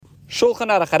Shulchan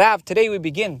Aruch Harav. Today we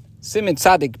begin Siman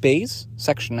Tzadik Beis,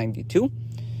 section 92,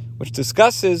 which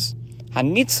discusses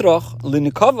Hanitzroch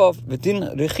Linikavov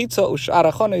V'din Rechitza U'Sh'ar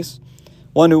Achonis,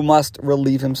 one who must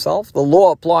relieve himself, the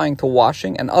law applying to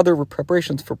washing and other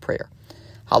preparations for prayer.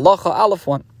 Halacha Aleph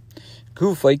 1.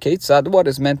 Gufay Keitzad, what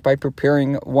is meant by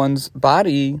preparing one's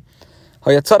body?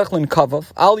 Hayatzarech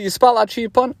Linikavov Al Yispal Ad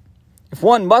She'yipon. If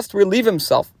one must relieve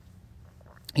himself,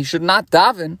 he should not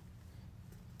daven.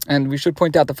 And we should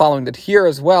point out the following, that here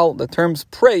as well, the terms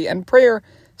pray and prayer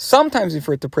sometimes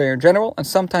refer to prayer in general and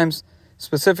sometimes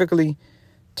specifically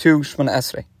to Shemona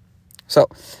Esrei. So,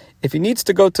 if he needs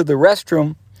to go to the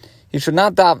restroom, he should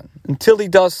not daven until he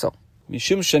does so.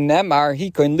 Mishum shenemar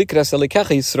hikoin likras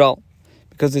elikecha Yisrael,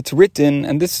 because it's written,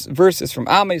 and this verse is from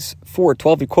Amos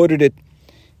 4:12. He quoted it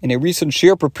in a recent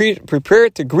shir, prepare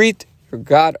to greet your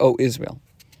God, O Israel.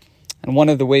 And one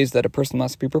of the ways that a person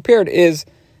must be prepared is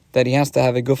that he has to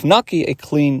have a guf naki, a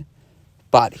clean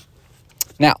body.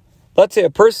 Now, let's say a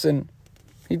person,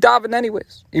 he davened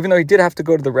anyways, even though he did have to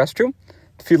go to the restroom.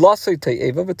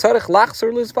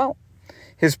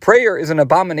 His prayer is an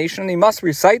abomination, and he must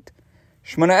recite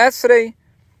Shemona Esrei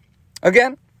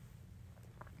again.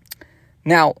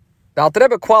 Now, the Alter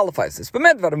Rebbe qualifies this. When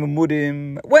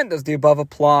does the above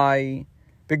apply?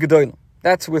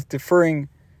 That's with deferring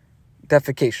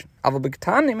defecation.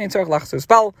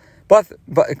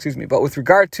 But with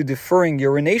regard to deferring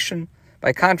urination,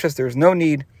 by contrast, there is no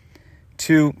need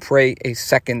to pray a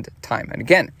second time. And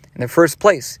again, in the first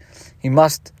place, he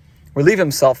must relieve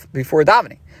himself before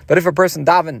davening. But if a person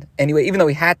davened anyway, even though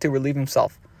he had to relieve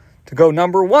himself to go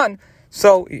number one,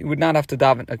 so he would not have to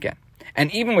daven again.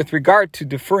 And even with regard to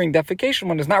deferring defecation,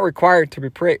 one is not required to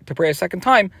pray a second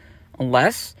time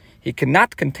unless he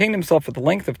cannot contain himself for the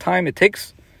length of time it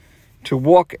takes to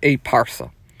walk a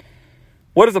parsa.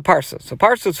 What is a parsa? So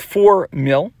parsa is 4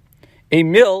 mil. A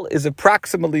mil is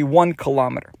approximately 1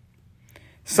 kilometer.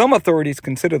 Some authorities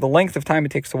consider the length of time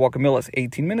it takes to walk a mil as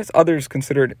 18 minutes. Others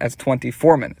consider it as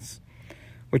 24 minutes,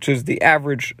 which is the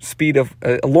average speed of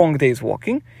a long day's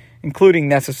walking, including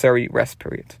necessary rest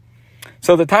periods.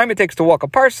 So the time it takes to walk a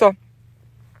parsa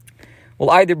will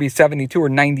either be 72 or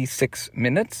 96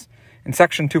 minutes. In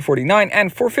section 249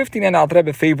 and 459, Alter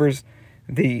Rebbe favors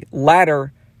the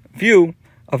latter view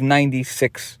of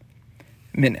 96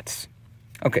 minutes.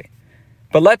 Okay.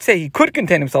 But let's say he could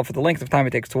contain himself for the length of time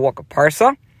it takes to walk a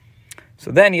parsa.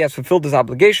 So then he has fulfilled his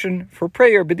obligation for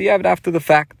prayer, b'diavad, after the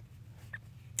fact.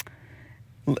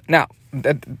 Now,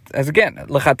 as again,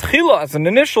 lechatchila, as an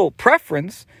initial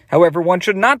preference, however, one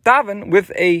should not daven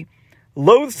with a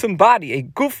loathsome body, a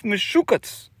guf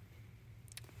meshukatz.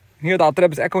 Here the Alter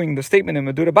Rebbe is echoing the statement in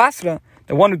Madura Basra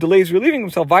that one who delays relieving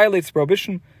himself violates the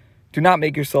prohibition, do not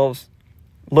make yourselves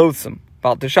loathsome.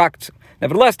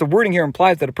 Nevertheless, the wording here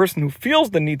implies that a person who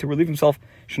feels the need to relieve himself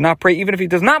should not pray, even if he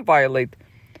does not violate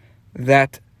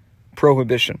that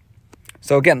prohibition.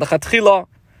 So again, lechatchila,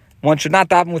 one should not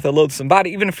daven with a loathsome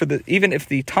body, even if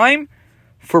the time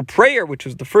for prayer, which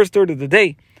is the first third of the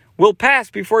day, will pass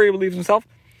before he relieves himself.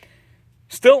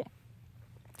 Still,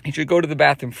 he should go to the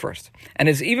bathroom first, and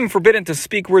is even forbidden to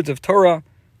speak words of Torah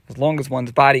as long as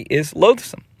one's body is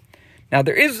loathsome. Now,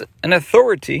 there is an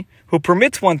authority who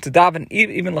permits one to daven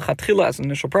even lechatchila as an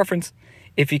initial preference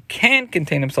if he can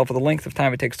contain himself for the length of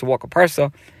time it takes to walk a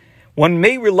parsa. One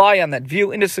may rely on that view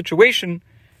in a situation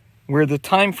where the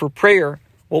time for prayer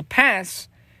will pass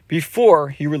before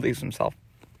he relieves himself.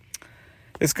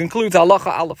 This concludes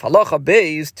halacha aleph. Halacha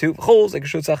beis to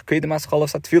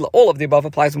all of the above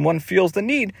applies when one feels the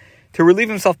need to relieve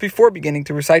himself before beginning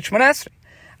to recite Shemona Esrei.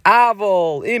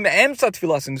 But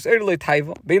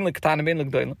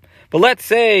let's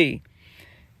say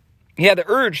he had the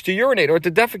urge to urinate or to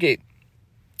defecate,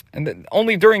 and then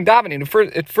only during davening,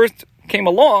 it first came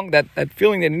along that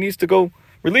feeling that he needs to go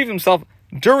relieve himself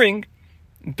during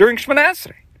Shemona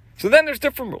Esrei. So then there's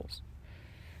different rules.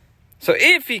 So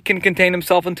if he can contain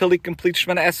himself until he completes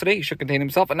Shemona Esrei, he should contain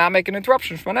himself and not make an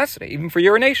interruption Shemona Esrei, even for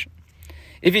urination.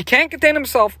 If he can't contain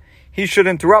himself, he should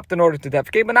interrupt in order to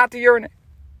defecate, but not to urinate.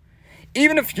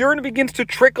 Even if urine begins to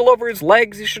trickle over his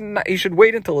legs, he should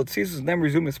wait until it ceases and then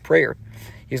resume his prayer.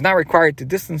 He is not required to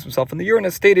distance himself from the urine,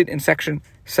 as stated in section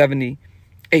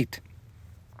 78.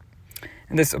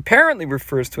 And this apparently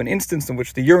refers to an instance in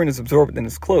which the urine is absorbed in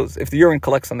his clothes. If the urine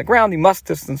collects on the ground, he must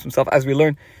distance himself, as we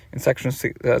learn in sections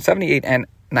 78 and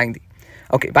 90.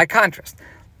 Okay, by contrast,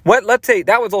 let's say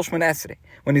that was all Shemona Esrei.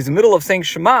 When he's in the middle of saying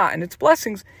Shema and its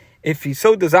blessings, if he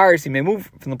so desires, he may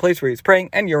move from the place where he's praying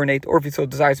and urinate, or if he so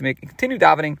desires, he may continue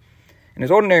davening in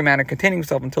his ordinary manner, containing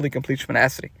himself until he completes Shemona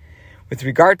Esrei. With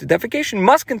regard to defecation, he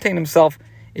must contain himself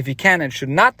if he can and should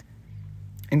not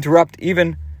interrupt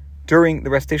even during the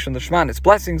recitation of the Shema and its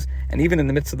blessings, and even in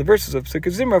the midst of the verses of Psukei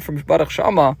Zimra from Baruch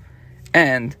Shama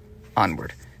and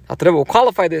onward. Al Rebbe will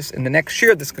qualify this in the next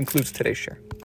shir. This concludes today's shir.